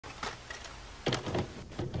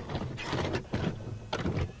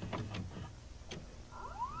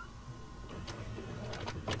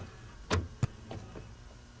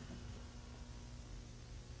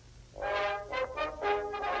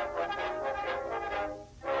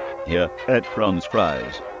Here at FRON'S,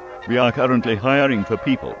 we are currently hiring for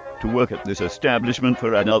people to work at this establishment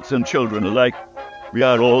for adults and children alike. We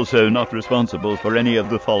are also not responsible for any of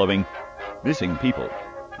the following: missing people,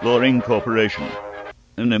 law incorporation,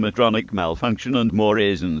 animatronic malfunction, and more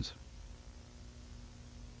reasons.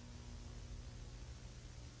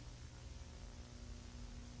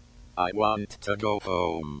 I want to go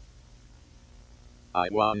home. I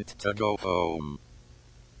want to go home.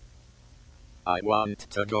 I want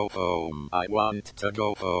to go home. I want to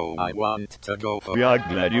go home. I want to go home. We are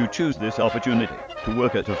glad you choose this opportunity to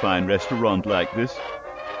work at a fine restaurant like this,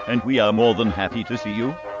 and we are more than happy to see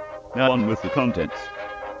you. Now on with the contents.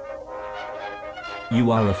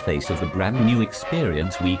 You are a face of the brand new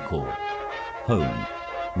experience we call home.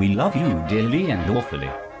 We love you dearly and awfully.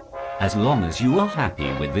 As long as you are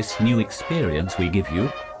happy with this new experience we give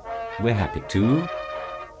you, we're happy too.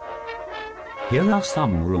 Here are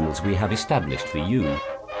some rules we have established for you.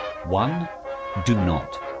 1. Do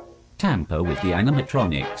not tamper with the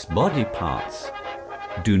animatronics body parts.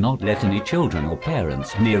 Do not let any children or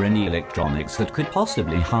parents near any electronics that could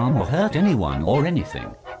possibly harm or hurt anyone or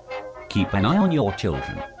anything. Keep an eye on your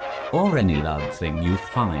children, or any loved thing you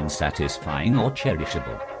find satisfying or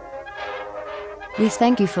cherishable. We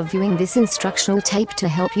thank you for viewing this instructional tape to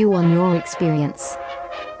help you on your experience.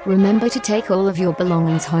 Remember to take all of your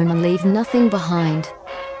belongings home and leave nothing behind.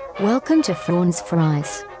 Welcome to FRON'S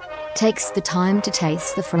Fries. Takes the time to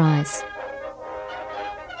taste the fries.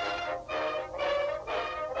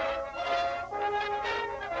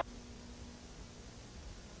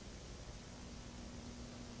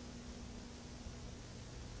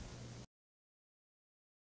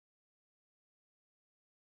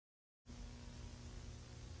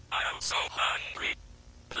 I am so hungry.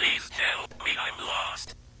 Please help me, I'm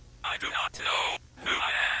lost. I do not know who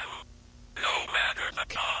I am, no matter the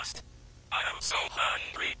cost. I am so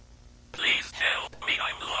hungry. Please help me,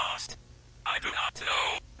 I'm lost. I do not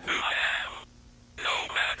know who I am,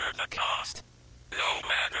 no matter the cost. No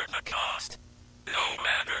matter the cost. No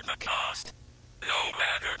matter the cost.